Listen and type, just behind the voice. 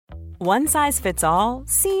One size fits all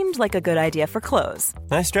seemed like a good idea for clothes.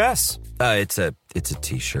 Nice dress. It's a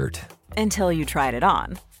t-shirt. Until you tried it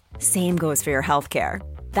on. Same goes for your healthcare.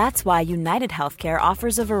 That's why United Healthcare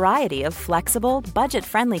offers a variety of flexible,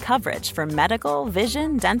 budget-friendly coverage for medical,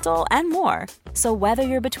 vision, dental, and more. So whether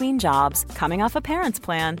you're between jobs, coming off a parent's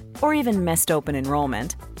plan, or even missed open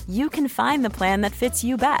enrollment, you can find the plan that fits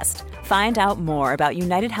you best. Find out more about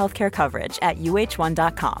United Healthcare coverage at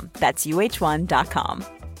uh1.com. That's uh1.com.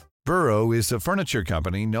 Burrow is a furniture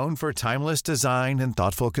company known for timeless design and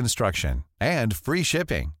thoughtful construction, and free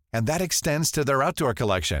shipping, and that extends to their outdoor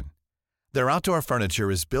collection. Their outdoor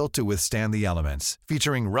furniture is built to withstand the elements,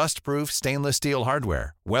 featuring rust-proof stainless steel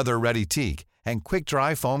hardware, weather-ready teak, and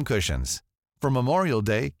quick-dry foam cushions. For Memorial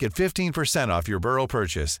Day, get 15% off your Burrow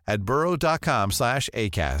purchase at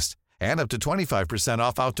burrow.com/ACAST and up to 25%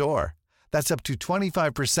 off outdoor. That's up to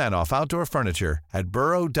 25% off outdoor furniture at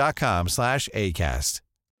burrow.com/ACAST.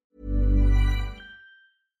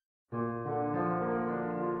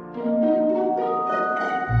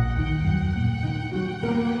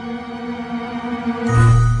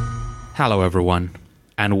 Hello everyone,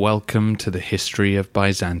 and welcome to the History of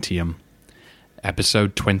Byzantium,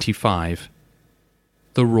 Episode 25,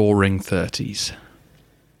 The Roaring Thirties.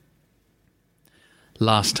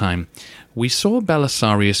 Last time, we saw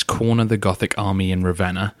Belisarius corner the Gothic army in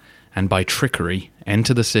Ravenna, and by trickery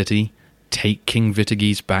enter the city, take King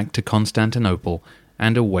Vitiges back to Constantinople,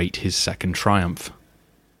 and await his second triumph.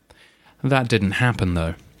 That didn't happen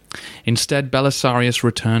though. Instead, Belisarius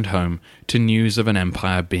returned home to news of an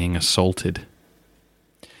empire being assaulted.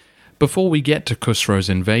 Before we get to Khusro's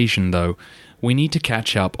invasion, though, we need to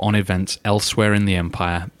catch up on events elsewhere in the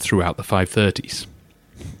empire throughout the 530s.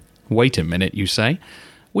 Wait a minute, you say?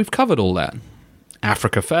 We've covered all that.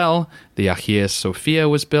 Africa fell, the Hagia Sophia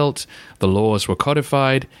was built, the laws were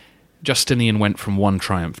codified, Justinian went from one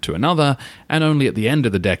triumph to another, and only at the end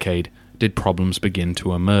of the decade did problems begin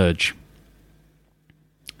to emerge.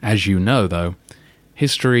 As you know, though,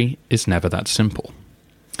 history is never that simple.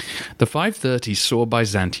 The 530s saw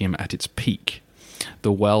Byzantium at its peak.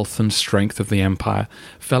 The wealth and strength of the empire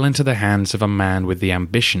fell into the hands of a man with the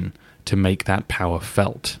ambition to make that power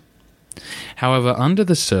felt. However, under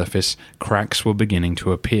the surface, cracks were beginning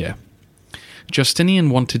to appear. Justinian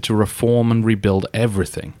wanted to reform and rebuild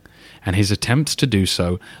everything, and his attempts to do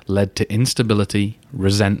so led to instability,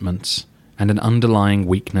 resentments, and an underlying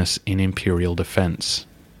weakness in imperial defense.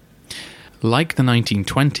 Like the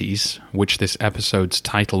 1920s, which this episode's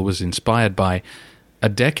title was inspired by, a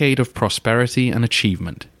decade of prosperity and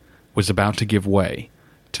achievement was about to give way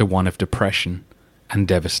to one of depression and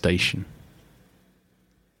devastation.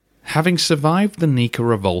 Having survived the Nika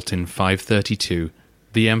revolt in 532,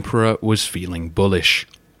 the emperor was feeling bullish.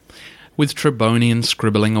 With Tribonian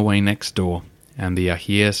scribbling away next door, and the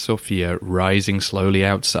Hagia Sophia rising slowly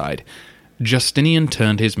outside, Justinian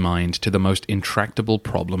turned his mind to the most intractable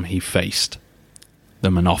problem he faced: the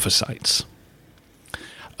Monophysites.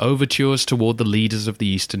 Overtures toward the leaders of the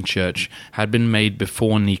Eastern Church had been made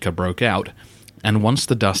before Nika broke out, and once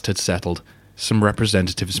the dust had settled, some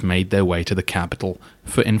representatives made their way to the capital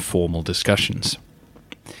for informal discussions.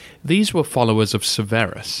 These were followers of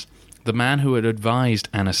Severus, the man who had advised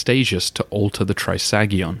Anastasius to alter the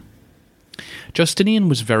Trisagion. Justinian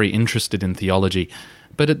was very interested in theology,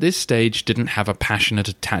 but at this stage didn't have a passionate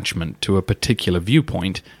attachment to a particular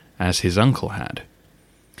viewpoint, as his uncle had.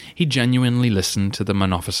 He genuinely listened to the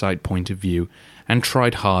Monophysite point of view and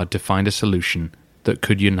tried hard to find a solution that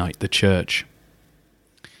could unite the church.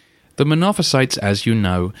 The Monophysites, as you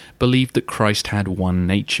know, believed that Christ had one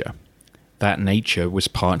nature. That nature was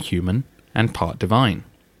part human and part divine.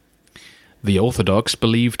 The Orthodox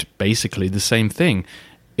believed basically the same thing,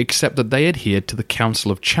 except that they adhered to the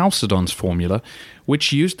Council of Chalcedon's formula,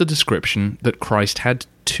 which used the description that Christ had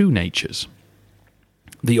two natures.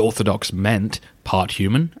 The Orthodox meant part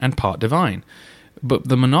human and part divine, but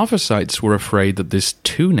the Monophysites were afraid that this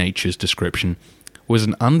two natures description was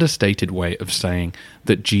an understated way of saying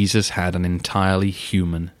that Jesus had an entirely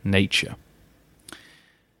human nature.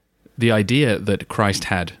 The idea that Christ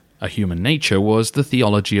had a human nature was the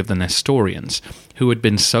theology of the Nestorians, who had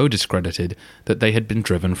been so discredited that they had been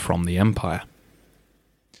driven from the empire.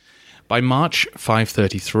 By March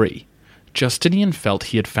 533, Justinian felt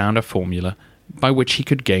he had found a formula by which he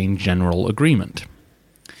could gain general agreement.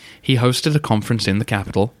 He hosted a conference in the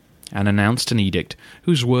capital and announced an edict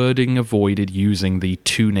whose wording avoided using the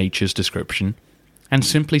two natures description and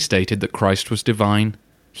simply stated that Christ was divine,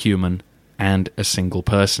 human, and a single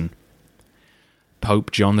person.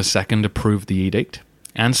 Pope John II approved the edict,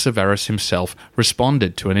 and Severus himself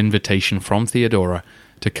responded to an invitation from Theodora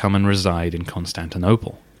to come and reside in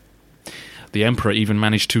Constantinople. The emperor even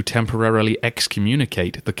managed to temporarily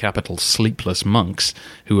excommunicate the capital's sleepless monks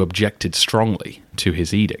who objected strongly to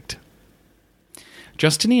his edict.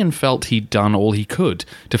 Justinian felt he'd done all he could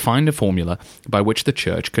to find a formula by which the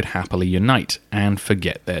church could happily unite and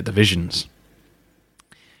forget their divisions.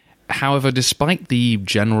 However, despite the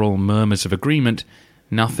general murmurs of agreement,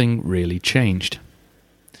 nothing really changed.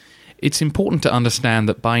 It's important to understand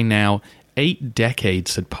that by now, 8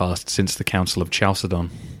 decades had passed since the Council of Chalcedon.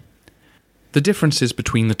 The differences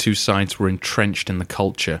between the two sides were entrenched in the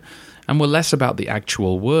culture, and were less about the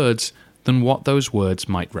actual words than what those words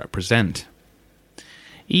might represent.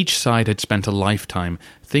 Each side had spent a lifetime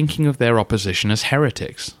thinking of their opposition as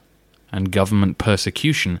heretics, and government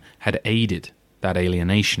persecution had aided that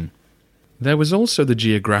alienation. There was also the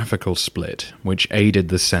geographical split, which aided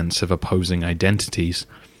the sense of opposing identities,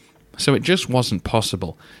 so it just wasn't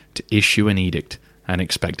possible to issue an edict and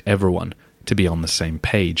expect everyone to be on the same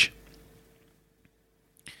page.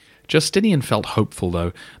 Justinian felt hopeful,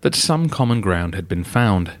 though, that some common ground had been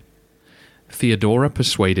found. Theodora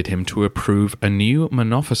persuaded him to approve a new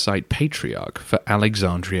Monophysite patriarch for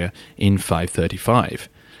Alexandria in 535,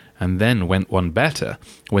 and then went one better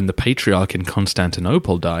when the patriarch in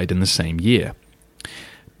Constantinople died in the same year.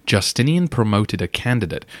 Justinian promoted a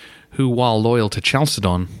candidate who, while loyal to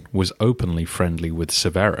Chalcedon, was openly friendly with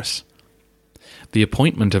Severus. The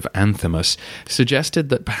appointment of Anthimus suggested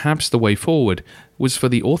that perhaps the way forward was for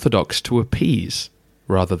the Orthodox to appease,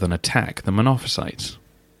 rather than attack, the Monophysites.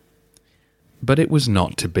 But it was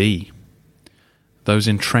not to be. Those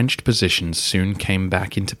entrenched positions soon came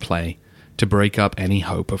back into play to break up any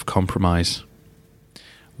hope of compromise.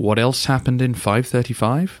 What else happened in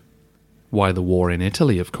 535? Why, the war in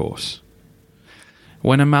Italy, of course.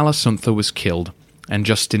 When Amalasuntha was killed, and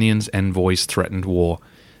Justinian's envoys threatened war,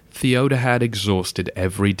 Theodahad exhausted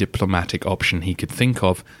every diplomatic option he could think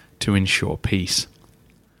of to ensure peace.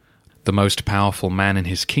 The most powerful man in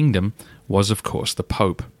his kingdom was, of course, the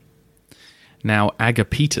Pope. Now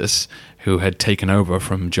Agapetus, who had taken over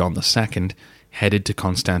from John II, headed to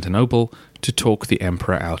Constantinople to talk the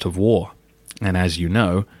emperor out of war, and as you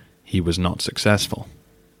know, he was not successful.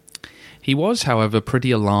 He was, however,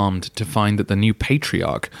 pretty alarmed to find that the new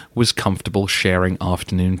patriarch was comfortable sharing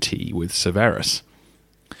afternoon tea with Severus.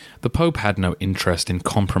 The Pope had no interest in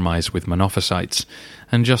compromise with Monophysites,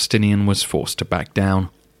 and Justinian was forced to back down.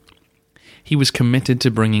 He was committed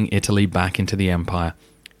to bringing Italy back into the empire,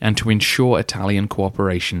 and to ensure Italian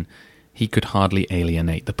cooperation, he could hardly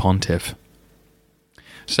alienate the pontiff.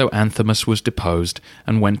 So Anthimus was deposed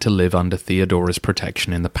and went to live under Theodora's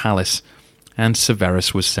protection in the palace, and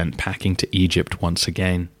Severus was sent packing to Egypt once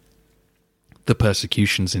again. The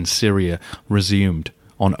persecutions in Syria resumed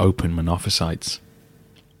on open Monophysites.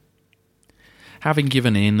 Having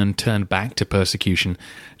given in and turned back to persecution,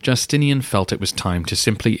 Justinian felt it was time to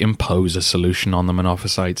simply impose a solution on the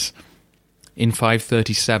Monophysites. In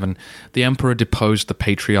 537, the emperor deposed the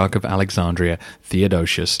Patriarch of Alexandria,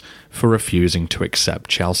 Theodosius, for refusing to accept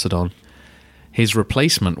Chalcedon. His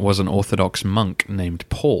replacement was an Orthodox monk named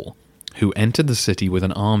Paul, who entered the city with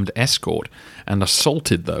an armed escort and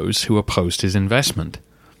assaulted those who opposed his investment.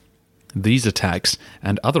 These attacks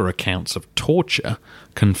and other accounts of torture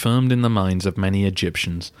confirmed in the minds of many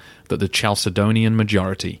Egyptians that the Chalcedonian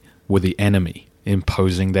majority were the enemy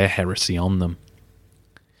imposing their heresy on them.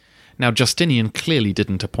 Now, Justinian clearly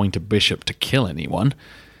didn't appoint a bishop to kill anyone,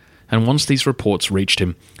 and once these reports reached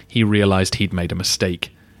him, he realized he'd made a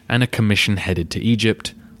mistake, and a commission headed to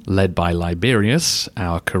Egypt, led by Liberius,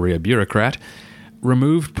 our career bureaucrat,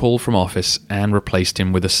 removed Paul from office and replaced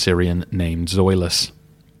him with a Syrian named Zoilus.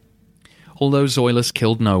 Although Zoilus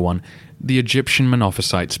killed no one, the Egyptian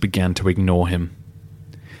Monophysites began to ignore him.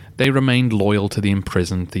 They remained loyal to the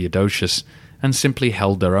imprisoned Theodosius and simply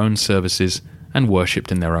held their own services and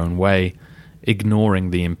worshipped in their own way, ignoring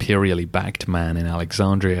the imperially backed man in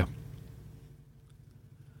Alexandria.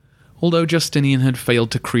 Although Justinian had failed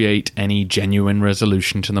to create any genuine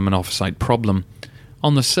resolution to the Monophysite problem,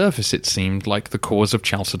 on the surface it seemed like the cause of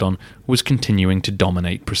Chalcedon was continuing to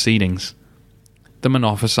dominate proceedings. The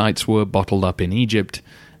Monophysites were bottled up in Egypt,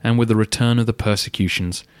 and with the return of the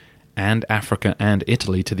persecutions, and Africa and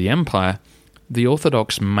Italy to the empire, the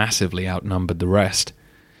Orthodox massively outnumbered the rest.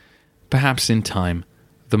 Perhaps in time,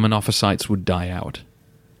 the Monophysites would die out,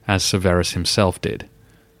 as Severus himself did,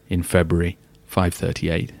 in February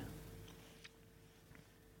 538.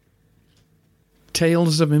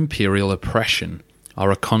 Tales of imperial oppression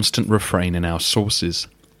are a constant refrain in our sources.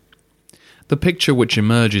 The picture which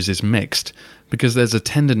emerges is mixed, because there's a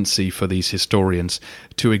tendency for these historians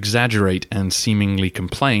to exaggerate and seemingly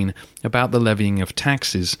complain about the levying of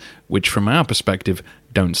taxes, which from our perspective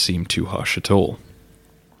don't seem too harsh at all.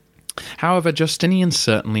 However, Justinian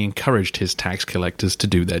certainly encouraged his tax collectors to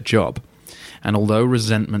do their job, and although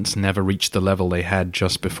resentments never reached the level they had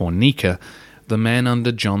just before Nika, the men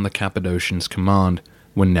under John the Cappadocian's command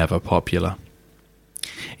were never popular.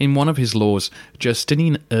 In one of his laws,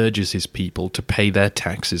 Justinian urges his people to pay their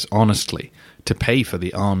taxes honestly, to pay for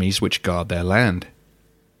the armies which guard their land.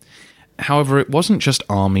 However, it wasn't just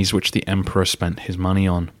armies which the emperor spent his money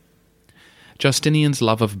on. Justinian's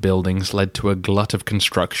love of buildings led to a glut of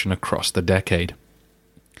construction across the decade.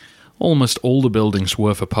 Almost all the buildings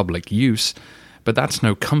were for public use, but that's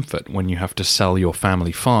no comfort when you have to sell your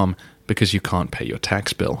family farm because you can't pay your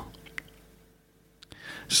tax bill.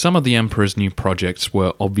 Some of the emperor's new projects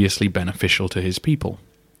were obviously beneficial to his people.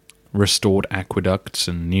 Restored aqueducts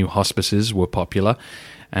and new hospices were popular,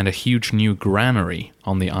 and a huge new granary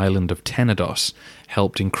on the island of Tenedos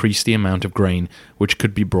helped increase the amount of grain which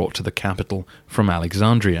could be brought to the capital from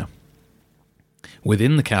Alexandria.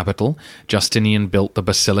 Within the capital, Justinian built the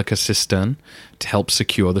Basilica Cistern to help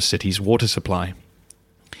secure the city's water supply.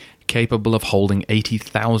 Capable of holding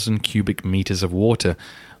 80,000 cubic meters of water,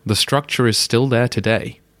 the structure is still there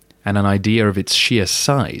today, and an idea of its sheer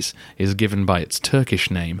size is given by its Turkish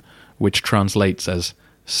name, which translates as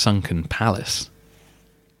Sunken Palace.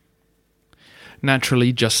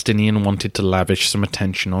 Naturally, Justinian wanted to lavish some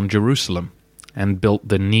attention on Jerusalem, and built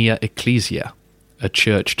the Nea Ecclesia, a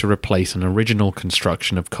church to replace an original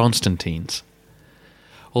construction of Constantine's.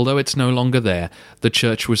 Although it's no longer there, the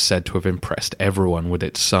church was said to have impressed everyone with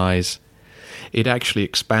its size. It actually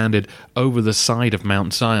expanded over the side of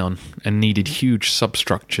Mount Zion and needed huge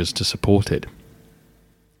substructures to support it.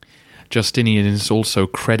 Justinian is also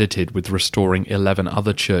credited with restoring 11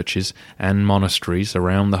 other churches and monasteries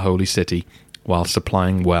around the Holy City, while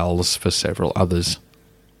supplying wells for several others.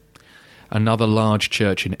 Another large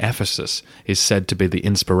church in Ephesus is said to be the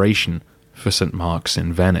inspiration for St. Mark's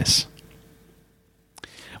in Venice.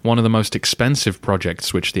 One of the most expensive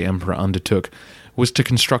projects which the emperor undertook was to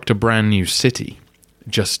construct a brand new city,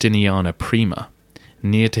 Justiniana Prima,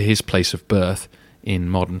 near to his place of birth in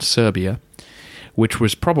modern Serbia, which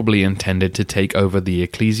was probably intended to take over the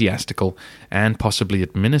ecclesiastical and possibly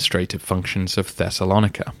administrative functions of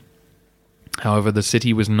Thessalonica. However, the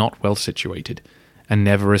city was not well situated, and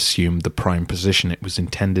never assumed the prime position it was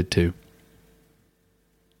intended to.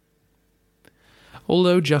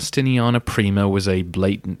 Although Justiniana Prima was a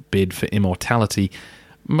blatant bid for immortality,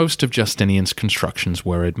 most of Justinian's constructions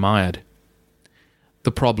were admired.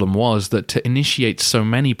 The problem was that to initiate so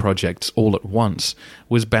many projects all at once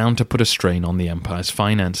was bound to put a strain on the empire's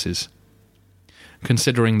finances.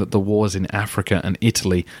 Considering that the wars in Africa and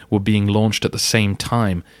Italy were being launched at the same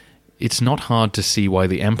time, it's not hard to see why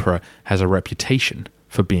the emperor has a reputation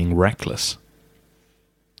for being reckless.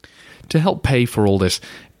 To help pay for all this,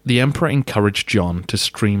 the emperor encouraged John to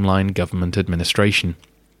streamline government administration.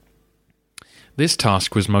 This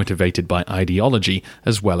task was motivated by ideology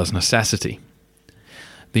as well as necessity.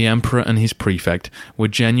 The emperor and his prefect were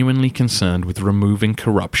genuinely concerned with removing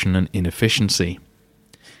corruption and inefficiency.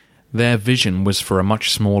 Their vision was for a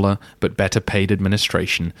much smaller but better paid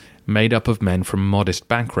administration made up of men from modest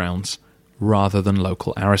backgrounds rather than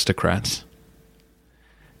local aristocrats.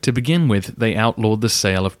 To begin with, they outlawed the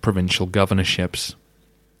sale of provincial governorships.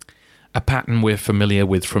 A pattern we're familiar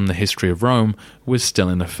with from the history of Rome was still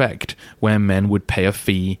in effect, where men would pay a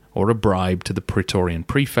fee or a bribe to the praetorian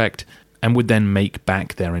prefect and would then make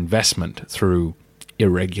back their investment through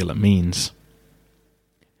irregular means.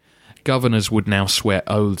 Governors would now swear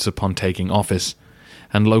oaths upon taking office,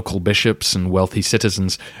 and local bishops and wealthy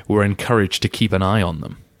citizens were encouraged to keep an eye on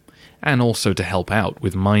them, and also to help out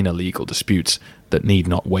with minor legal disputes that need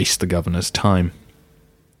not waste the governor's time.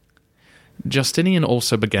 Justinian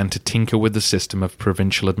also began to tinker with the system of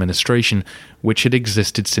provincial administration which had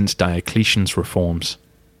existed since Diocletian's reforms.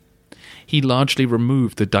 He largely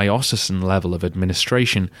removed the diocesan level of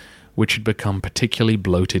administration, which had become particularly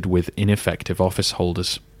bloated with ineffective office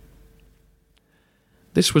holders.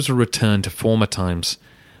 This was a return to former times,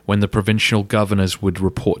 when the provincial governors would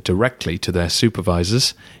report directly to their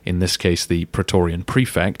supervisors, in this case the praetorian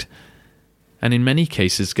prefect, and in many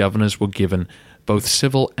cases governors were given both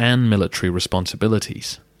civil and military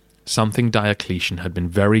responsibilities, something Diocletian had been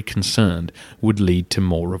very concerned would lead to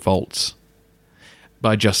more revolts.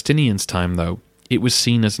 By Justinian's time, though, it was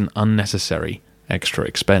seen as an unnecessary extra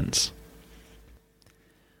expense.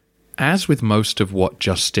 As with most of what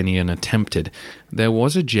Justinian attempted, there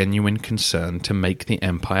was a genuine concern to make the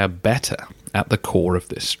empire better at the core of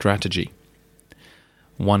this strategy.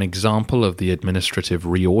 One example of the administrative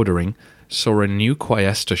reordering saw a new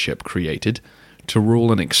quaestorship created to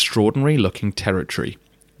rule an extraordinary-looking territory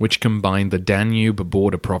which combined the Danube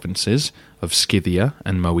border provinces of Scythia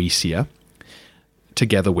and Moesia,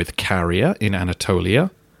 together with Caria in Anatolia,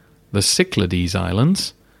 the Cyclades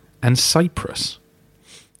Islands, and Cyprus.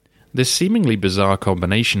 This seemingly bizarre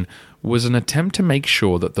combination was an attempt to make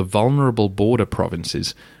sure that the vulnerable border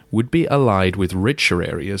provinces would be allied with richer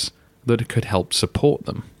areas that could help support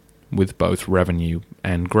them with both revenue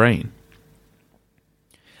and grain.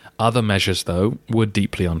 Other measures, though, were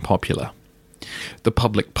deeply unpopular. The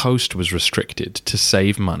public post was restricted to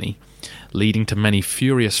save money, leading to many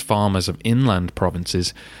furious farmers of inland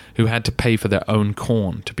provinces who had to pay for their own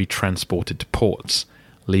corn to be transported to ports,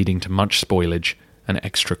 leading to much spoilage and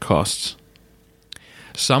extra costs.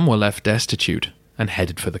 Some were left destitute and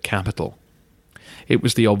headed for the capital. It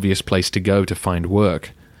was the obvious place to go to find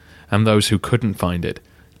work, and those who couldn't find it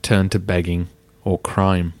turned to begging or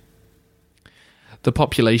crime. The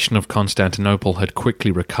population of Constantinople had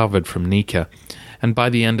quickly recovered from Nika, and by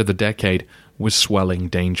the end of the decade was swelling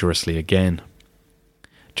dangerously again.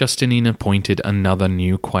 Justinian appointed another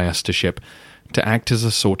new quaestorship to act as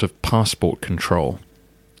a sort of passport control.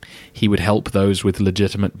 He would help those with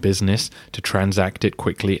legitimate business to transact it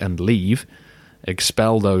quickly and leave,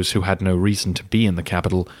 expel those who had no reason to be in the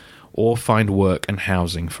capital, or find work and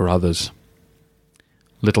housing for others.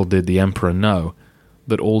 Little did the emperor know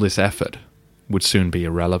that all this effort would soon be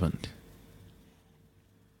irrelevant.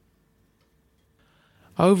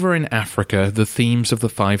 Over in Africa, the themes of the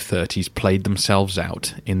 530s played themselves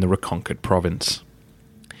out in the reconquered province.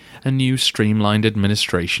 A new streamlined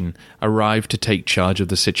administration arrived to take charge of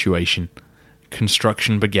the situation.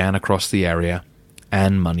 Construction began across the area,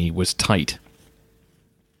 and money was tight.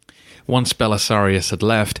 Once Belisarius had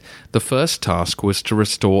left, the first task was to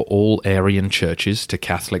restore all Arian churches to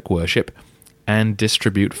Catholic worship and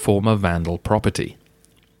distribute former Vandal property.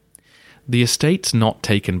 The estates not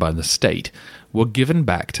taken by the state were given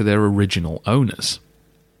back to their original owners.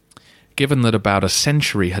 Given that about a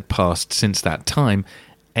century had passed since that time,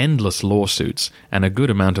 endless lawsuits and a good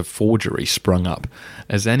amount of forgery sprung up,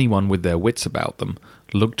 as anyone with their wits about them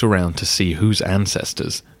looked around to see whose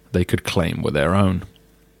ancestors they could claim were their own.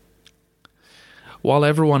 While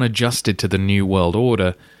everyone adjusted to the new world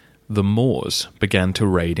order, the Moors began to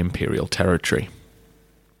raid imperial territory.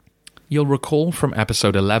 You'll recall from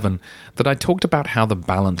episode 11 that I talked about how the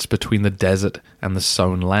balance between the desert and the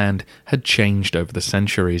sown land had changed over the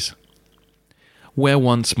centuries. Where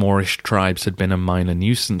once Moorish tribes had been a minor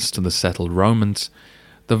nuisance to the settled Romans,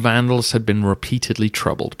 the Vandals had been repeatedly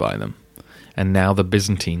troubled by them, and now the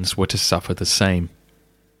Byzantines were to suffer the same.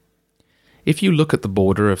 If you look at the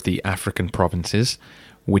border of the African provinces,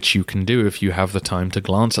 which you can do if you have the time to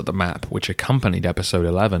glance at the map which accompanied episode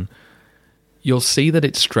 11, you'll see that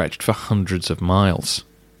it stretched for hundreds of miles.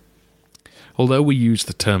 Although we use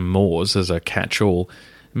the term Moors as a catch-all,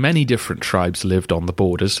 many different tribes lived on the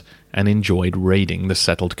borders and enjoyed raiding the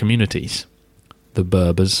settled communities. The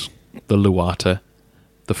Berbers, the Luata,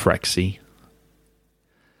 the Frexi.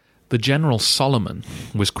 The General Solomon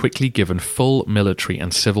was quickly given full military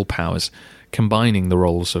and civil powers, combining the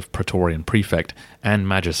roles of Praetorian Prefect and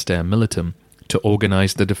Magister Militum to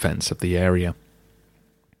organize the defense of the area.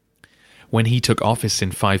 When he took office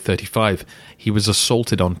in 535, he was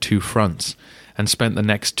assaulted on two fronts, and spent the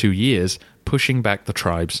next 2 years pushing back the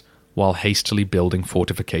tribes while hastily building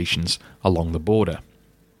fortifications along the border.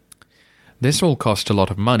 This all cost a lot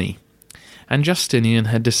of money, and Justinian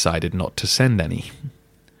had decided not to send any.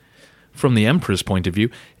 From the emperor's point of view,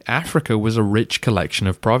 Africa was a rich collection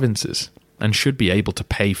of provinces, and should be able to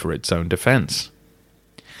pay for its own defense.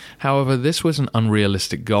 However, this was an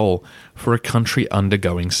unrealistic goal for a country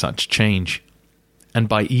undergoing such change, and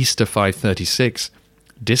by Easter 536,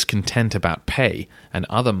 discontent about pay and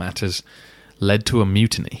other matters led to a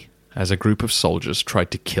mutiny as a group of soldiers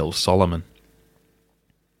tried to kill Solomon.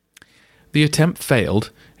 The attempt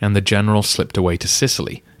failed, and the general slipped away to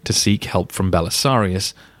Sicily to seek help from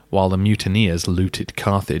Belisarius, while the mutineers looted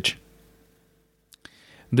Carthage.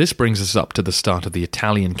 This brings us up to the start of the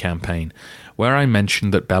Italian campaign, where I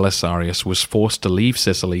mentioned that Belisarius was forced to leave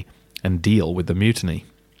Sicily and deal with the mutiny.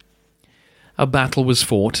 A battle was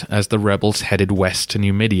fought as the rebels headed west to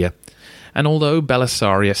Numidia, and although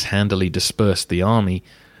Belisarius handily dispersed the army,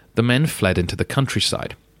 the men fled into the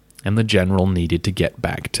countryside, and the general needed to get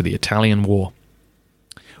back to the Italian war.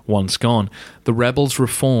 Once gone, the rebels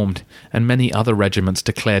reformed, and many other regiments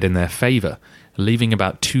declared in their favour, leaving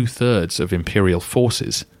about 2/3 of imperial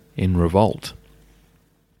forces in revolt.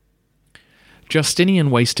 Justinian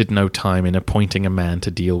wasted no time in appointing a man to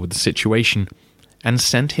deal with the situation, and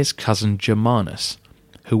sent his cousin Germanus,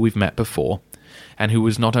 who we've met before, and who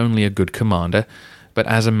was not only a good commander, but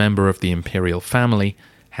as a member of the imperial family,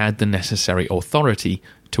 had the necessary authority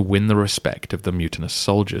to win the respect of the mutinous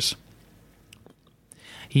soldiers.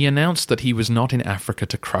 He announced that he was not in Africa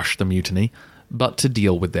to crush the mutiny, but to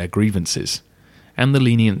deal with their grievances, and the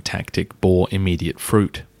lenient tactic bore immediate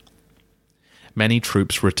fruit. Many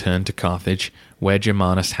troops returned to Carthage, where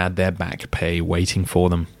Germanus had their back pay waiting for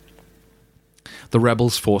them. The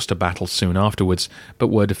rebels forced a battle soon afterwards, but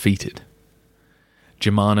were defeated.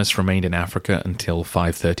 Germanus remained in Africa until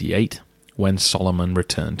 538, when Solomon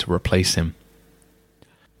returned to replace him.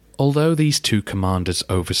 Although these two commanders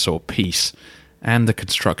oversaw peace and the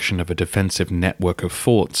construction of a defensive network of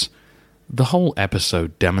forts, the whole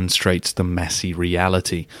episode demonstrates the messy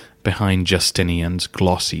reality behind Justinian's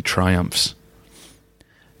glossy triumphs.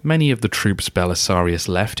 Many of the troops Belisarius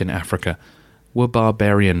left in Africa were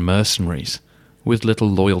barbarian mercenaries with little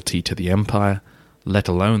loyalty to the empire, let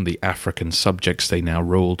alone the African subjects they now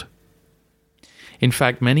ruled. In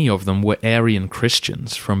fact, many of them were Arian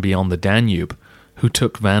Christians from beyond the Danube who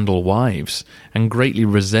took Vandal wives and greatly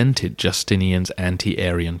resented Justinian's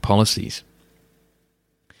anti-Arian policies.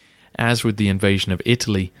 As with the invasion of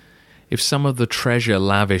Italy, if some of the treasure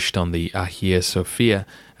lavished on the Hagia Sophia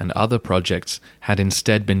and other projects had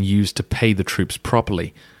instead been used to pay the troops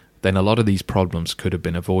properly, then a lot of these problems could have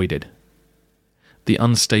been avoided. The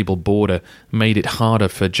unstable border made it harder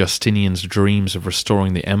for Justinian's dreams of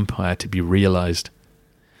restoring the empire to be realized.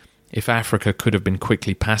 If Africa could have been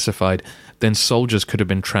quickly pacified, then soldiers could have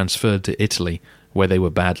been transferred to Italy, where they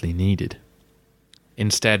were badly needed.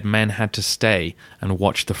 Instead, men had to stay and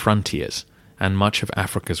watch the frontiers, and much of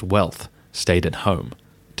Africa's wealth stayed at home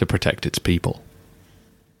to protect its people.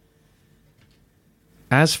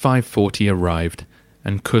 As 540 arrived,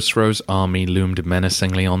 and Khusro's army loomed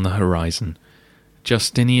menacingly on the horizon,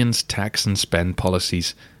 Justinian's tax and spend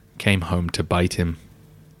policies came home to bite him.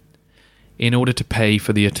 In order to pay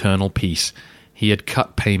for the eternal peace, he had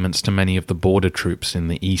cut payments to many of the border troops in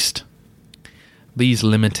the east. These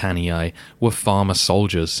limitanii were farmer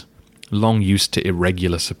soldiers, long used to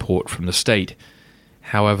irregular support from the state.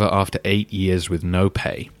 However, after 8 years with no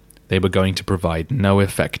pay, they were going to provide no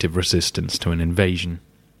effective resistance to an invasion.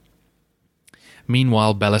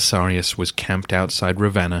 Meanwhile, Belisarius was camped outside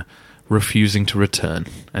Ravenna, refusing to return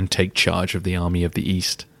and take charge of the army of the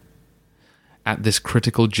east. At this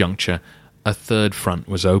critical juncture, a third front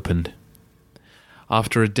was opened.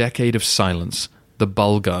 After a decade of silence, the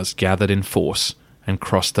Bulgars gathered in force and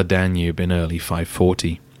crossed the Danube in early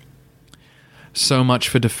 540. So much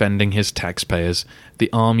for defending his taxpayers. The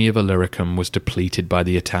army of Illyricum was depleted by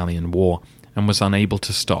the Italian war and was unable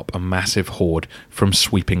to stop a massive horde from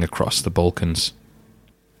sweeping across the Balkans.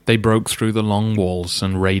 They broke through the long walls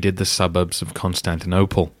and raided the suburbs of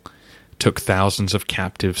Constantinople, took thousands of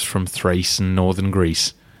captives from Thrace and northern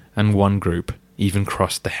Greece, and one group even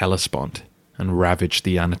crossed the Hellespont and ravaged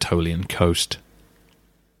the Anatolian coast.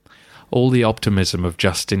 All the optimism of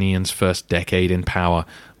Justinian's first decade in power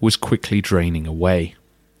was quickly draining away.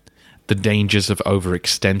 The dangers of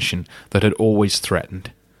overextension that had always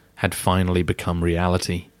threatened had finally become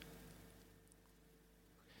reality.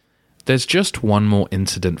 There's just one more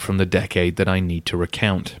incident from the decade that I need to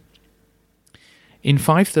recount. In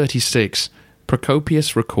 536,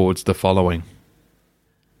 Procopius records the following.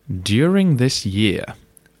 During this year,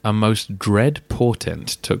 a most dread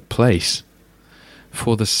portent took place,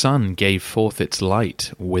 for the sun gave forth its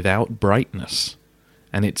light without brightness,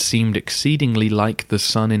 and it seemed exceedingly like the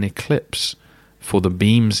sun in eclipse, for the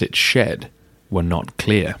beams it shed were not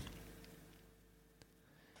clear.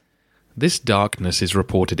 This darkness is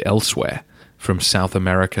reported elsewhere, from South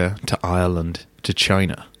America to Ireland to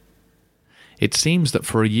China. It seems that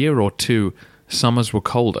for a year or two, summers were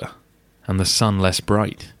colder, and the sun less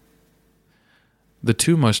bright. The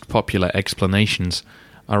two most popular explanations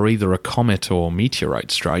are either a comet or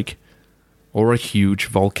meteorite strike, or a huge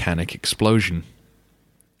volcanic explosion.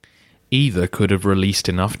 Either could have released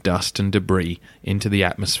enough dust and debris into the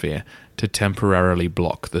atmosphere to temporarily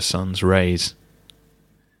block the sun's rays.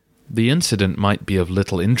 The incident might be of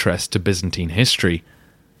little interest to Byzantine history,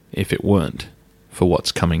 if it weren't for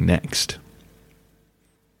what's coming next.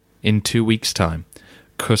 In 2 weeks' time,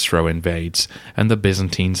 Khusro invades, and the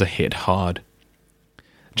Byzantines are hit hard.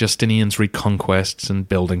 Justinian's reconquests and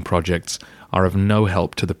building projects are of no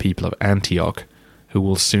help to the people of Antioch, who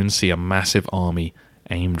will soon see a massive army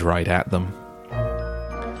aimed right at them.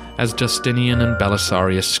 As Justinian and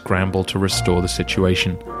Belisarius scramble to restore the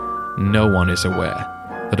situation, no one is aware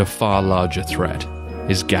that a far larger threat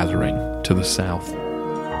is gathering to the south.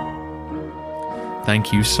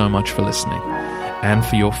 Thank you so much for listening, and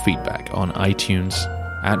for your feedback on iTunes,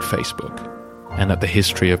 at Facebook, and at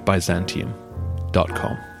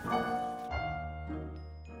thehistoryofbyzantium.com.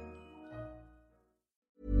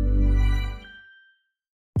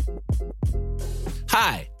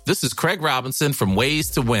 Hi, this is Craig Robinson from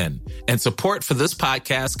Ways to Win, and support for this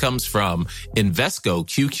podcast comes from Invesco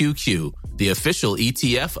QQQ, the official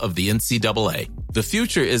ETF of the NCAA. The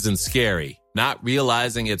future isn't scary. Not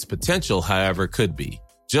realizing its potential, however, could be.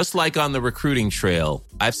 Just like on the recruiting trail,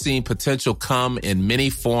 I've seen potential come in many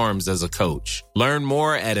forms as a coach. Learn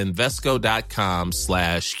more at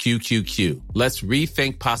Invesco.com/QQQ. Let's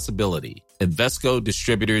rethink possibility. Invesco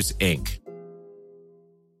Distributors, Inc.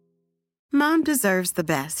 Mom deserves the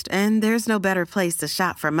best, and there's no better place to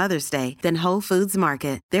shop for Mother's Day than Whole Foods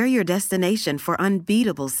Market. They're your destination for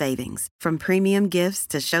unbeatable savings, from premium gifts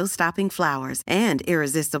to show-stopping flowers and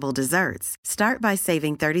irresistible desserts. Start by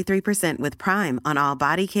saving 33% with Prime on all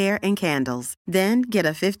body care and candles. Then get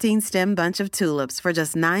a 15-stem bunch of tulips for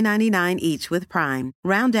just $9.99 each with Prime.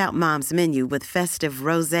 Round out Mom's menu with festive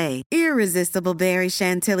rosé, irresistible berry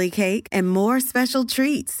chantilly cake, and more special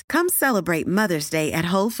treats. Come celebrate Mother's Day at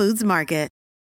Whole Foods Market.